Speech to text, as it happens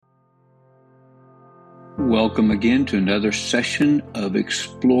Welcome again to another session of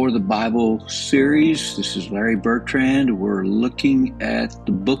Explore the Bible series. This is Larry Bertrand. We're looking at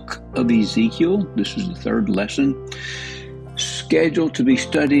the book of Ezekiel. This is the third lesson, scheduled to be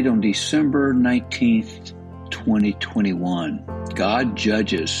studied on December 19th, 2021. God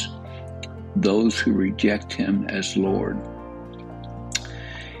judges those who reject him as Lord.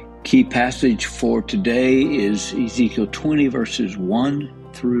 Key passage for today is Ezekiel 20, verses 1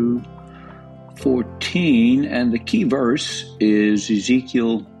 through 14, and the key verse is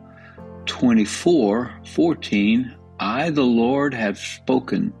Ezekiel 24:14. I, the Lord, have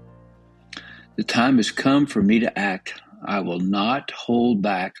spoken. The time has come for me to act. I will not hold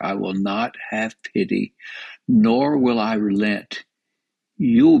back. I will not have pity, nor will I relent.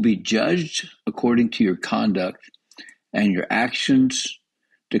 You will be judged according to your conduct and your actions,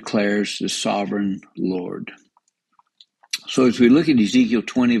 declares the sovereign Lord. So as we look at Ezekiel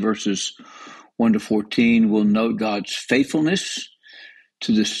 20, verses 1 to 14, we'll note God's faithfulness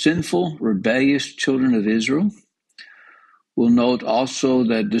to the sinful, rebellious children of Israel. We'll note also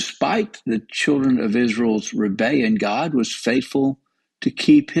that despite the children of Israel's rebellion, God was faithful to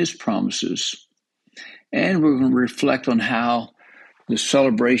keep his promises. And we're going to reflect on how the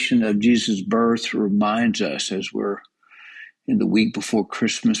celebration of Jesus' birth reminds us, as we're in the week before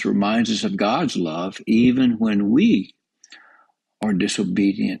Christmas, reminds us of God's love, even when we are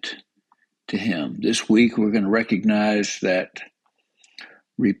disobedient to him. This week, we're going to recognize that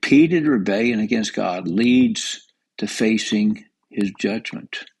repeated rebellion against God leads to facing his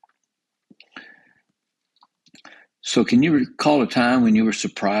judgment. So can you recall a time when you were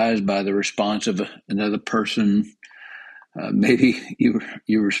surprised by the response of another person? Maybe you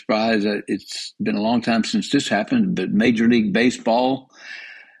were surprised that it's been a long time since this happened, but Major League Baseball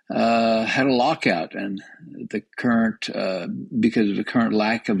had a lockout, and the current because of the current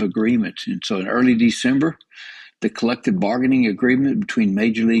lack of agreement. And so in early December, the collective bargaining agreement between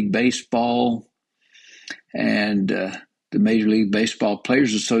Major League Baseball and the Major League Baseball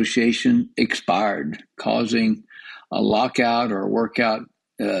Players Association expired, causing a lockout or a workout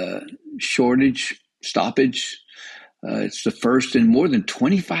stoppage. It's the first in more than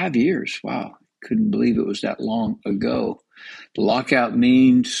 25 years. Wow, couldn't believe it was that long ago. The lockout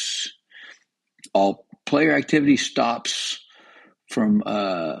means all player activity stops from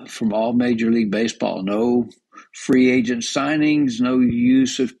all Major League Baseball. No free agent signings, no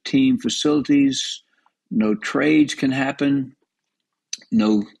use of team facilities, no trades can happen,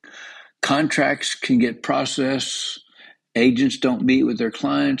 no contracts can get processed, agents don't meet with their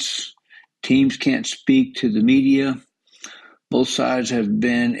clients, teams can't speak to the media. Both sides have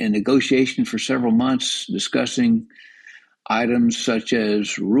been in negotiation for several months discussing items such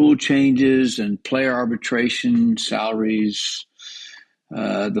as rule changes and player arbitration, salaries,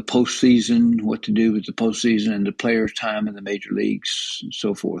 the postseason, what to do with the postseason, and the players' time in the major leagues, and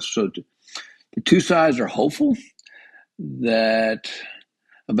so forth. So the two sides are hopeful that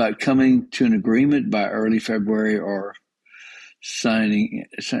about coming to an agreement by early February or signing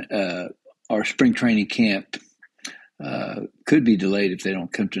our spring training camp could be delayed if they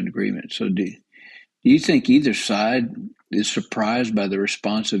don't come to an agreement. So do you think either side is surprised by the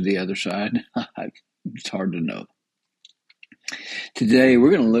response of the other side? It's hard to know. Today,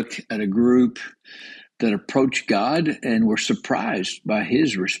 we're going to look at a group that approached God and were surprised by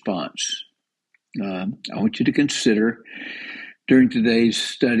his response. I want you to consider during today's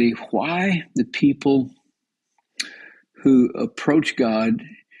study why the people who approached God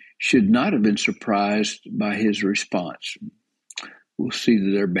should not have been surprised by his response. We'll see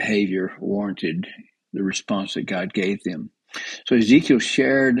that their behavior warranted the response that God gave them. So Ezekiel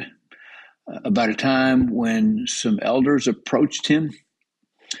shared about a time when some elders approached him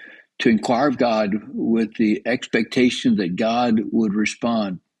to inquire of God with the expectation that God would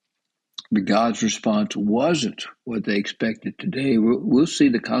respond. But God's response wasn't what they expected. Today, we'll see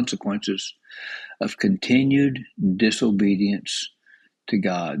the consequences of continued disobedience to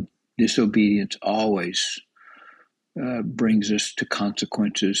God. Disobedience always brings us to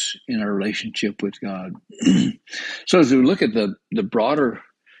consequences in our relationship with God. So as we look at the broader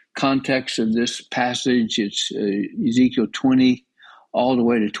context of this passage, it's Ezekiel 20 all the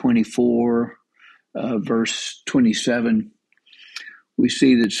way to 24, verse 27. We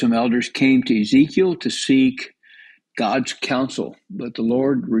see that some elders came to Ezekiel to seek God's counsel, but the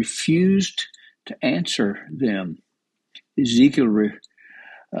Lord refused to answer them. Ezekiel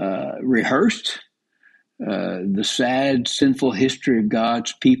rehearsed the sad, sinful history of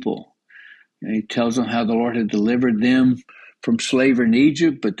God's people. And he tells them how the Lord had delivered them from slavery in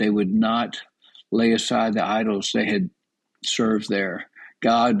Egypt, but they would not lay aside the idols they had served there.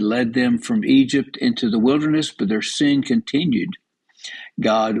 God led them from Egypt into the wilderness, but their sin continued.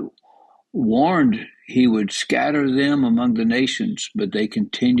 God warned he would scatter them among the nations, but they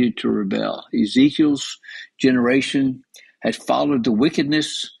continued to rebel. Ezekiel's generation had followed the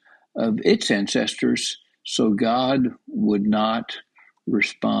wickedness of its ancestors, so God would not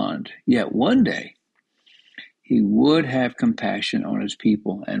respond. Yet one day, he would have compassion on his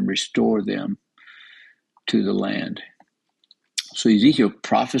people and restore them to the land. So Ezekiel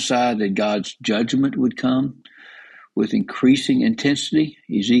prophesied that God's judgment would come with increasing intensity.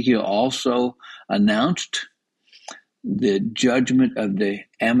 Ezekiel also announced the judgment of the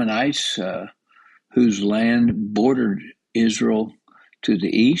Ammonites, whose land bordered Israel to the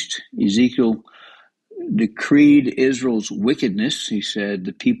east. Ezekiel decreed Israel's wickedness. He said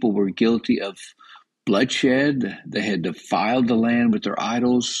the people were guilty of bloodshed. They had defiled the land with their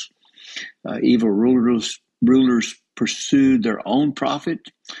idols. Evil rulers pursued their own profit.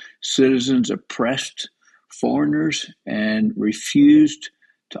 Citizens oppressed foreigners and refused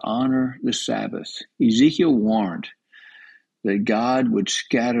to honor the Sabbath. Ezekiel warned that God would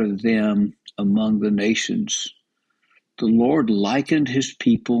scatter them among the nations. The Lord likened his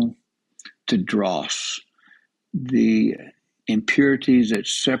people to dross, the impurities that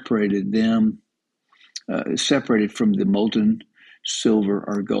separated them, separated from the molten silver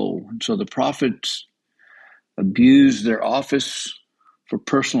or gold. And so the prophets abused their office for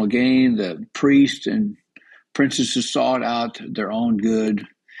personal gain. The priests and princesses sought out their own good.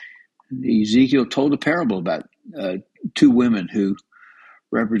 Ezekiel told a parable about two women who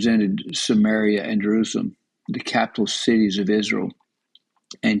represented Samaria and Jerusalem, the capital cities of Israel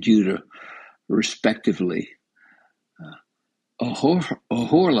and Judah, respectively.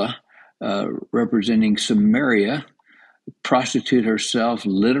 Ohorla, representing Samaria, prostituted herself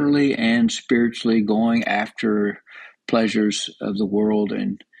literally and spiritually, going after pleasures of the world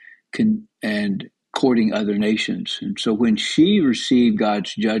and courting other nations. And so when she received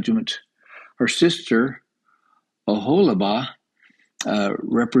God's judgment, her sister, Oholibah,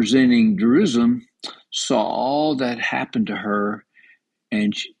 representing Jerusalem, saw all that happened to her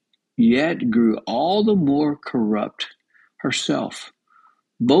and yet grew all the more corrupt herself.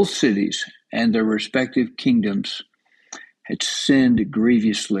 Both cities and their respective kingdoms had sinned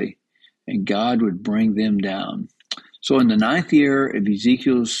grievously, and God would bring them down. So in the 9th year of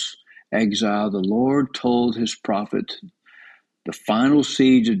Ezekiel's exile, the Lord told his prophet the final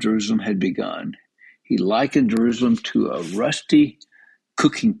siege of Jerusalem had begun. He likened Jerusalem to a rusty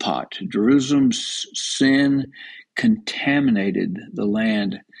cooking pot. Jerusalem's sin contaminated the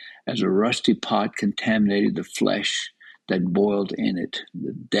land as a rusty pot contaminated the flesh that boiled in it.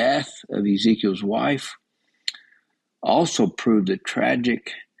 The death of Ezekiel's wife also proved a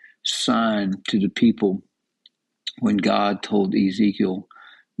tragic sign to the people when God told Ezekiel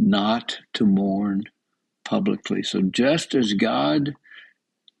not to mourn publicly. So just as God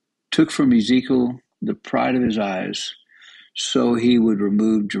took from Ezekiel the pride of his eyes, so he would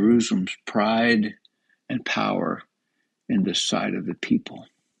remove Jerusalem's pride and power in the sight of the people.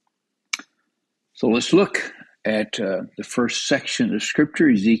 So let's look at the first section of Scripture,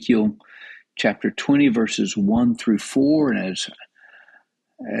 Ezekiel chapter 20, verses 1 through 4. And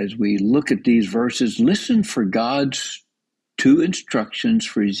as we look at these verses, listen for God's two instructions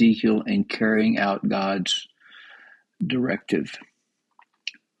for Ezekiel in carrying out God's directive.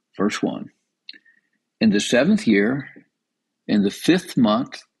 Verse 1. In the 7th year, in the 5th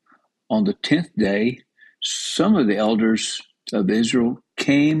month, on the 10th day, some of the elders of Israel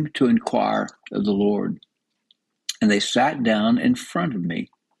came to inquire of the Lord, and they sat down in front of me.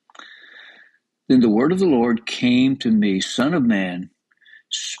 Then the word of the Lord came to me, Son of man,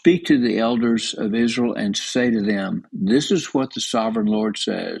 speak to the elders of Israel and say to them, this is what the sovereign Lord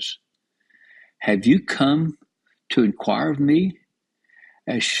says. Have you come to inquire of me?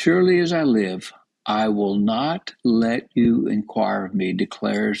 As surely as I live, I will not let you inquire of me,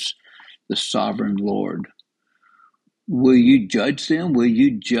 declares the sovereign Lord. Will you judge them? Will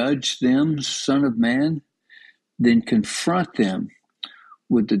you judge them, Son of man? Then confront them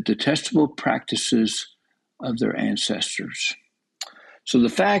with the detestable practices of their ancestors. So the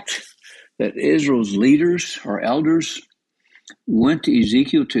fact that Israel's leaders or elders went to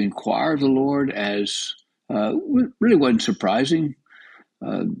Ezekiel to inquire of the Lord really wasn't surprising.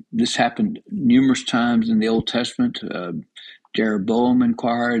 This happened numerous times in the Old Testament. Jeroboam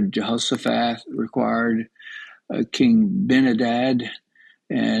inquired, Jehoshaphat inquired, King Ben-Hadad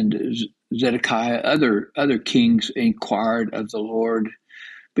and Zedekiah, other kings inquired of the Lord.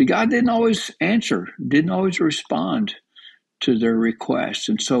 But God didn't always answer, didn't always respond to their requests.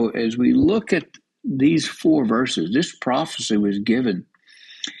 And so as we look at these 4 verses, this prophecy was given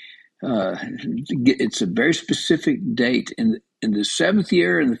It's a very specific date in the seventh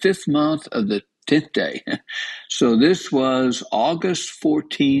year, in the 5th month of the 10th day. So this was August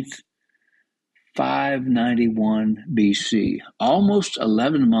 14th, 591 BC, almost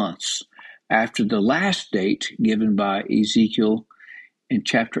 11 months after the last date given by Ezekiel in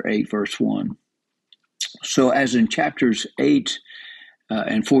chapter 8, verse 1. So as in chapters 8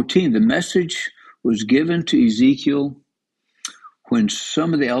 and 14, the message was given to Ezekiel when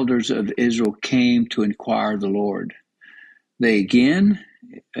some of the elders of Israel came to inquire of the Lord. They again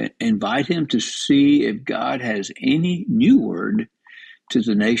invite him to see if God has any new word to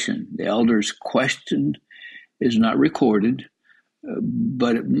the nation. The elders' question is not recorded,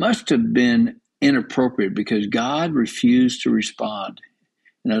 but it must have been inappropriate because God refused to respond.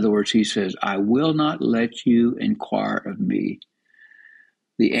 In other words, he says, I will not let you inquire of me.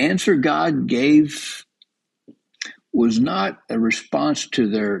 The answer God gave was not a response to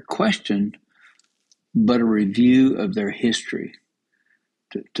their question, but a review of their history.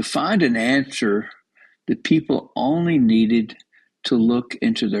 To find an answer, the people only needed to look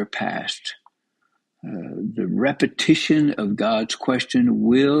into their past. The repetition of God's question,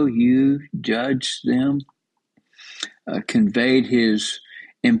 will you judge them, conveyed his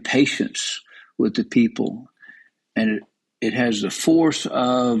impatience with the people. And it has the force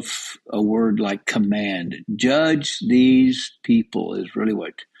of a word like command. Judge these people is really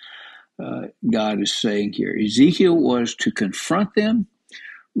what God is saying here. Ezekiel was to confront them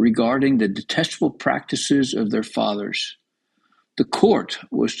regarding the detestable practices of their fathers. The court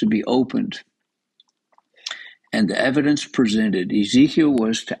was to be opened and the evidence presented. Ezekiel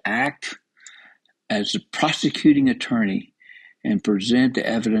was to act as the prosecuting attorney and present the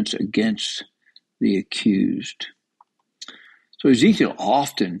evidence against the accused. So Ezekiel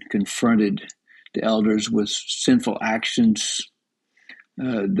often confronted the elders with sinful actions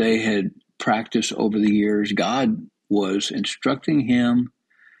they had practiced over the years. God was instructing him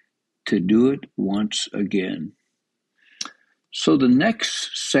to do it once again. So the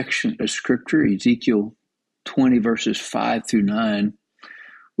next section of Scripture, Ezekiel 20, verses 5 through 9,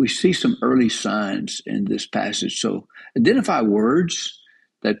 we see some early signs in this passage. So identify words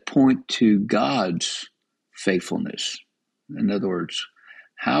that point to God's faithfulness. In other words,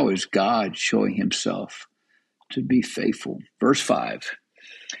 how is God showing himself to be faithful? Verse 5,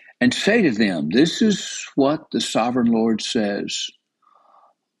 and say to them, this is what the sovereign Lord says.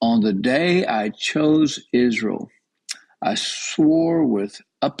 On the day I chose Israel, I swore with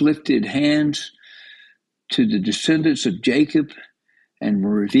uplifted hands to the descendants of Jacob and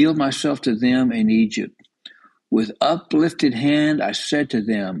revealed myself to them in Egypt. With uplifted hand I said to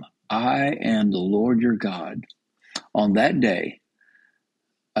them, I am the Lord your God. On that day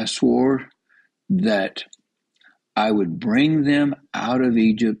I swore that I would bring them out of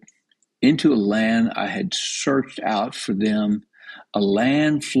Egypt into a land I had searched out for them, a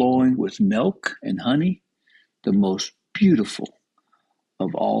land flowing with milk and honey, the most beautiful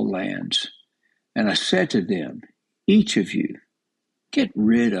of all lands. And I said to them, each of you, get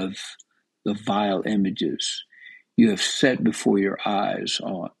rid of the vile images you have set before your eyes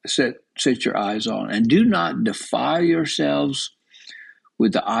on, set your eyes on, and do not defile yourselves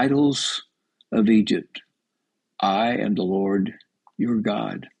with the idols of Egypt. I am the Lord your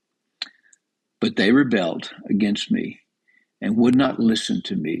God. But they rebelled against me and would not listen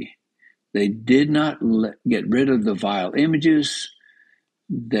to me. They did not get rid of the vile images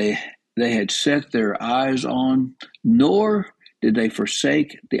they had set their eyes on, nor did they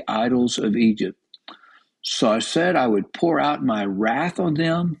forsake the idols of Egypt. So I said I would pour out my wrath on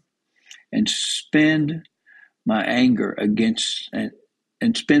them and spend my anger against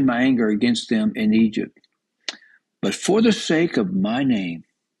them in Egypt. But for the sake of my name,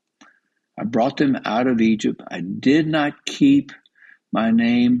 I brought them out of Egypt. I did not keep my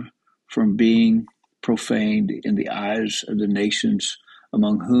name from being profaned in the eyes of the nations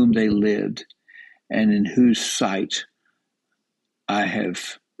among whom they lived, and in whose sight I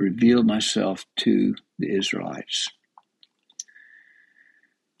have revealed myself to the Israelites.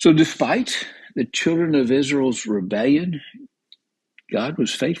 So despite the children of Israel's rebellion, God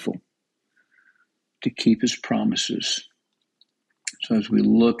was faithful to keep his promises. So as we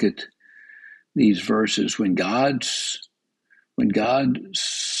look at these verses, when God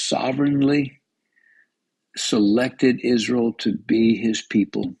sovereignly selected Israel to be his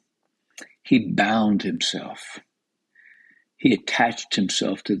people, he bound himself. He attached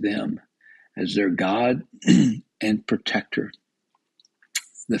himself to them as their God and protector.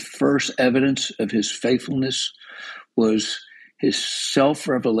 The first evidence of his faithfulness was his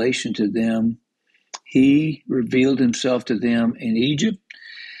self-revelation to them. He revealed himself to them in Egypt,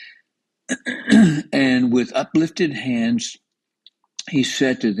 And with uplifted hands, he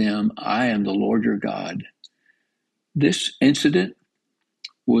said to them, I am the Lord your God. This incident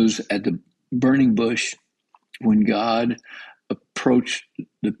was at the burning bush when God approached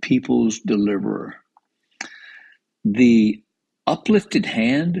the people's deliverer. The uplifted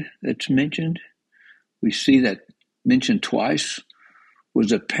hand that's mentioned, we see that mentioned twice,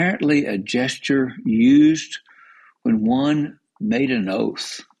 was apparently a gesture used when one made an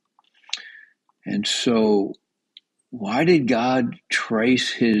oath. And so, why did God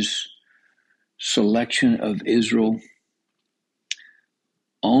trace his selection of Israel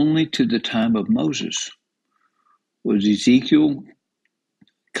only to the time of Moses? Was Ezekiel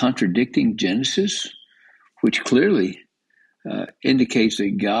contradicting Genesis, which clearly indicates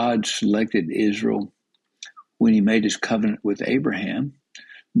that God selected Israel when he made his covenant with Abraham?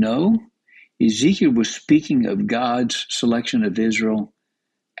 No, Ezekiel was speaking of God's selection of Israel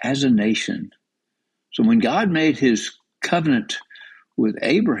as a nation. So when God made his covenant with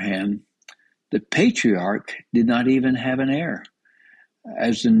Abraham, the patriarch did not even have an heir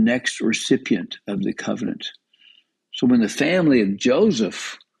as the next recipient of the covenant. So when the family of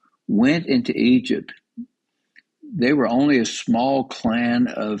Joseph went into Egypt, they were only a small clan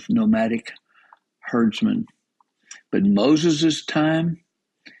of nomadic herdsmen. But in Moses' time,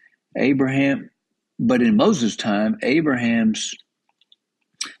 Abraham's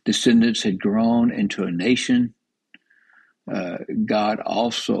descendants had grown into a nation. God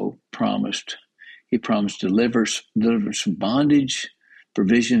also promised deliverance from bondage,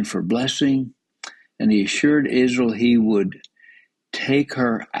 provision for blessing, and he assured Israel he would take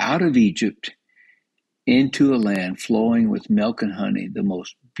her out of Egypt into a land flowing with milk and honey, the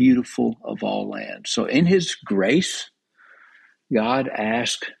most beautiful of all lands. So in his grace, God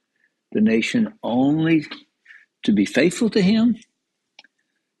asked the nation only to be faithful to him,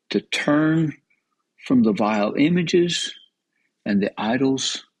 to turn from the vile images and the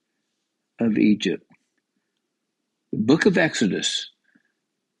idols of Egypt. The book of Exodus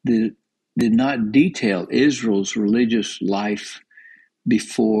did not detail Israel's religious life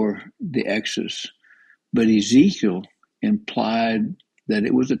before the Exodus, but Ezekiel implied that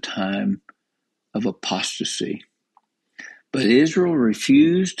it was a time of apostasy. But Israel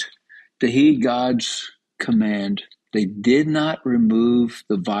refused to heed God's command. They did not remove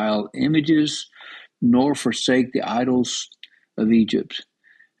the vile images nor forsake the idols of Egypt.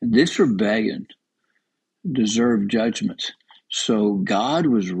 And this rebellion deserved judgment. So God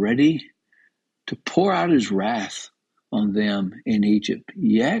was ready to pour out his wrath on them in Egypt.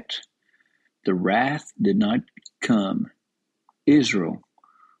 Yet the wrath did not come. Israel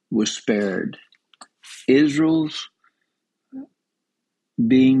was spared. Israel's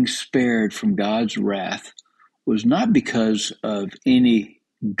being spared from God's wrath was not because of any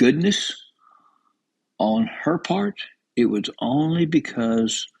goodness on her part. It was only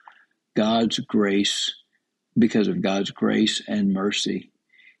because of God's grace and mercy.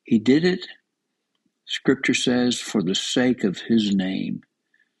 He did it, Scripture says, for the sake of his name.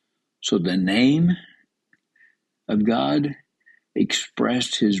 So the name of God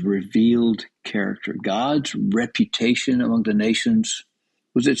expressed his revealed character. God's reputation among the nations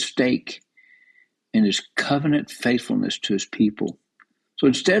was at stake in his covenant faithfulness to his people. So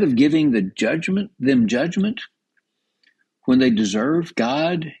instead of giving them judgment when they deserved,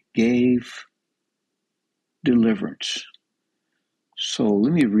 God gave deliverance. So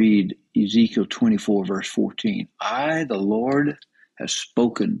let me read Ezekiel 24, verse 14. I, the Lord, have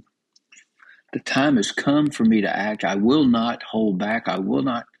spoken. The time has come for me to act. I will not hold back. I will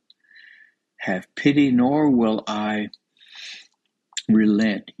not have pity, nor will I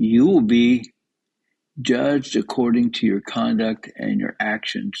relent. You will be judged according to your conduct and your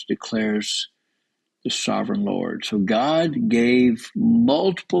actions, declares the sovereign Lord. So God gave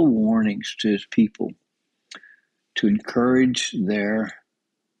multiple warnings to his people to encourage their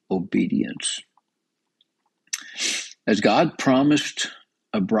obedience. As God promised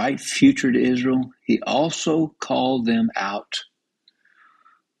a bright future to Israel, he also called them out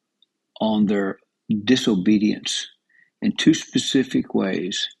on their disobedience in two specific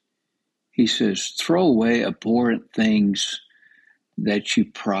ways. He says, throw away abhorrent things that you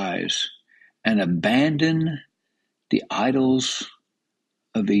prize and abandon the idols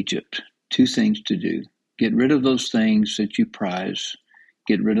of Egypt. Two things to do. Get rid of those things that you prize.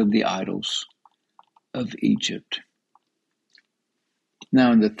 Get rid of the idols of Egypt.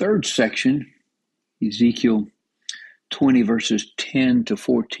 Now, in the third section, Ezekiel 20, verses 10 to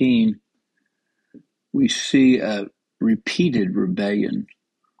 14, we see a repeated rebellion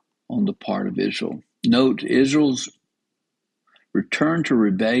on the part of Israel. Note, Israel's returned to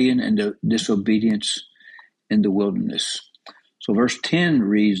rebellion and disobedience in the wilderness. So verse 10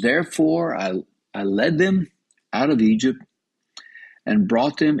 reads, Therefore I led them out of Egypt and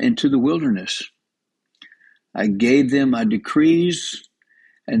brought them into the wilderness. I gave them my decrees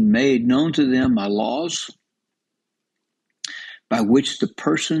and made known to them my laws, by which the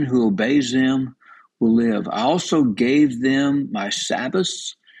person who obeys them will live. I also gave them my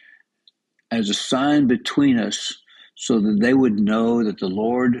Sabbaths as a sign between us, so that they would know that the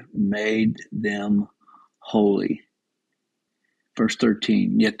Lord made them holy. Verse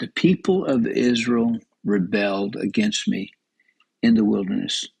 13, Yet the people of Israel rebelled against me in the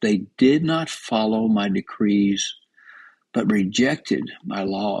wilderness. They did not follow my decrees, but rejected my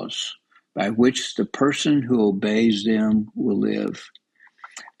laws, by which the person who obeys them will live.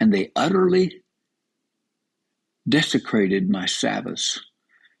 And they utterly desecrated my Sabbaths.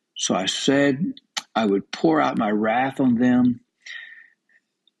 So I said I would pour out my wrath on them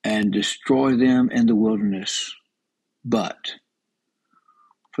and destroy them in the wilderness. But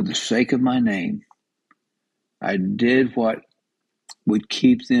for the sake of my name, I did what would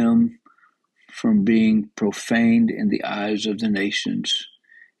keep them from being profaned in the eyes of the nations,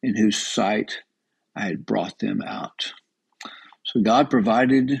 in whose sight I had brought them out. So God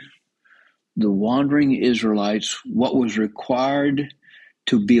provided the wandering Israelites what was required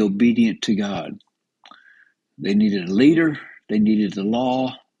to be obedient to God. They needed a leader, they needed the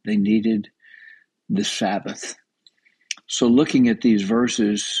law, they needed the Sabbath. So looking at these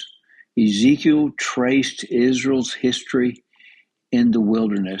verses, Ezekiel traced Israel's history in the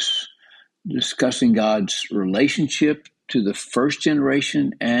wilderness, discussing God's relationship to the first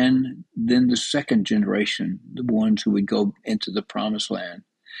generation and then the second generation, the ones who would go into the promised land.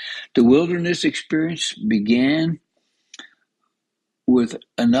 The wilderness experience began with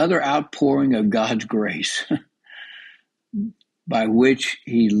another outpouring of God's grace by which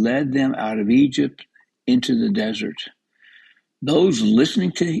he led them out of Egypt into the desert. Those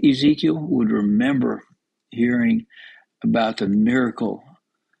listening to Ezekiel would remember hearing about the miracle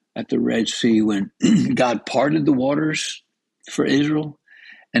at the Red Sea when God parted the waters for Israel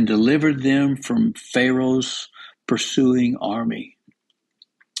and delivered them from Pharaoh's pursuing army.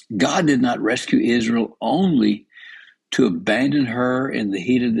 God did not rescue Israel only to abandon her in the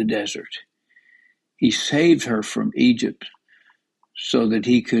heat of the desert. He saved her from Egypt so that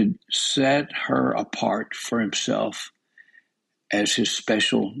he could set her apart for himself as his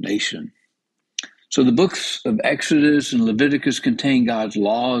special nation. So the books of Exodus and Leviticus contain God's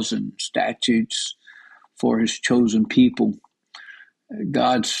laws and statutes for his chosen people.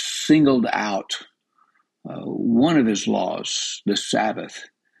 God singled out one of his laws, the Sabbath,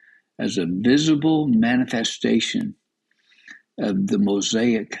 as a visible manifestation of the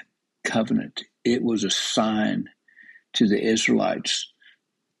Mosaic covenant. It was a sign to the Israelites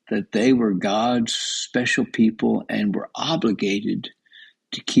that they were God's special people and were obligated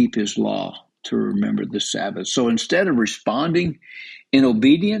to keep his law, to remember the Sabbath. So instead of responding in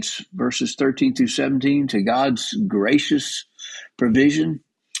obedience, verses 13 through 17, to God's gracious provision,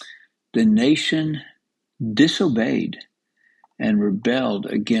 the nation disobeyed and rebelled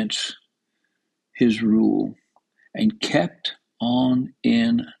against his rule and kept on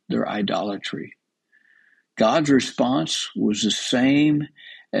in their idolatry. God's response was the same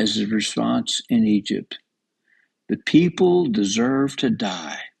as the response in Egypt. The people deserved to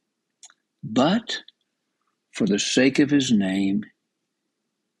die, but for the sake of his name,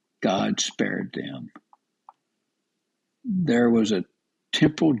 God spared them. There was a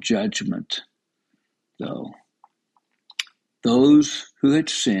temporal judgment, though. Those who had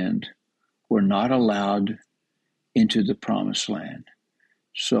sinned were not allowed into the promised land.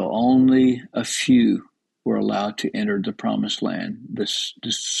 So only a few were allowed to enter the promised land, the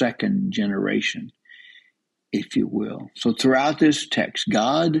second generation, if you will. So throughout this text,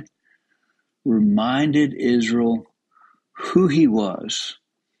 God reminded Israel who he was.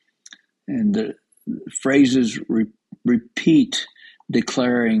 And the phrases repeat,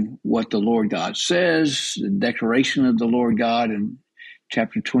 declaring what the Lord God says, the declaration of the Lord God in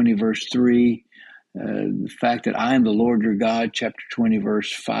chapter 20, verse 3, the fact that I am the Lord your God, chapter 20,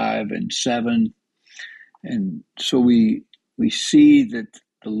 verse 5 and 7. And so we see that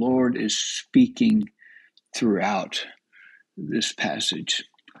the Lord is speaking throughout this passage.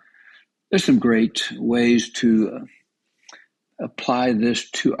 There's some great ways to apply this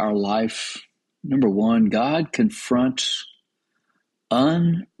to our life. Number one, God confronts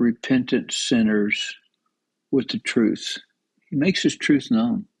unrepentant sinners with the truth. He makes his truth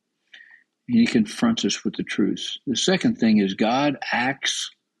known. And he confronts us with the truth. The second thing is God acts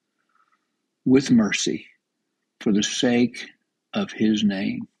with mercy for the sake of his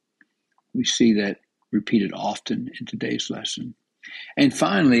name. We see that repeated often in today's lesson. And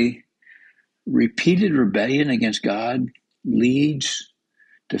finally, repeated rebellion against God leads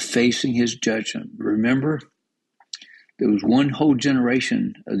to facing his judgment. Remember, there was one whole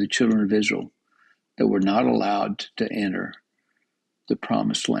generation of the children of Israel that were not allowed to enter the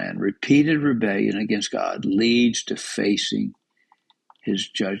promised land. Repeated rebellion against God leads to facing his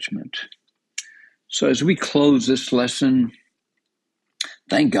judgment. So as we close this lesson,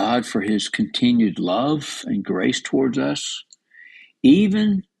 thank God for his continued love and grace towards us,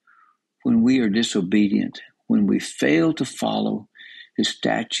 even when we are disobedient, when we fail to follow his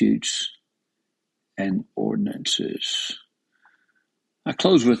statutes and ordinances. I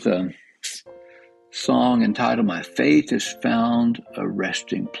close with a song entitled, "My Faith Has Found a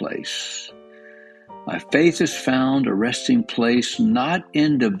Resting Place." My faith has found a resting place, not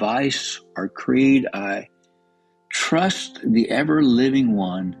in device or creed. I trust the ever-living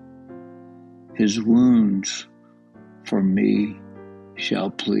one. His wounds for me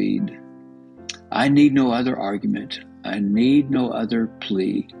shall plead. I need no other argument. I need no other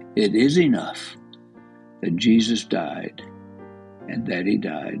plea. It is enough that Jesus died and that he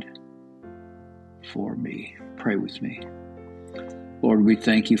died for me. Pray with me. Lord, we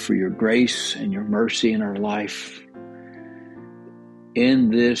thank you for your grace and your mercy in our life.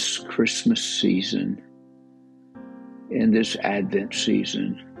 In this Christmas season, in this Advent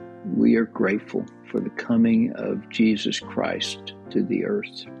season, we are grateful for the coming of Jesus Christ to the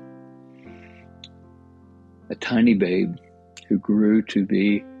earth. A tiny babe who grew to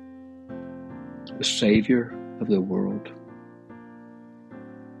be the Savior of the world.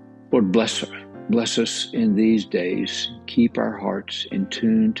 Lord, bless us in these days. Keep our hearts in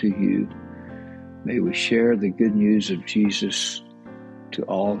tune to you. May we share the good news of Jesus to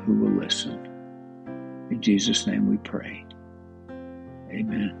all who will listen. In Jesus' name we pray.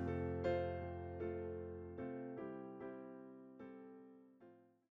 Amen.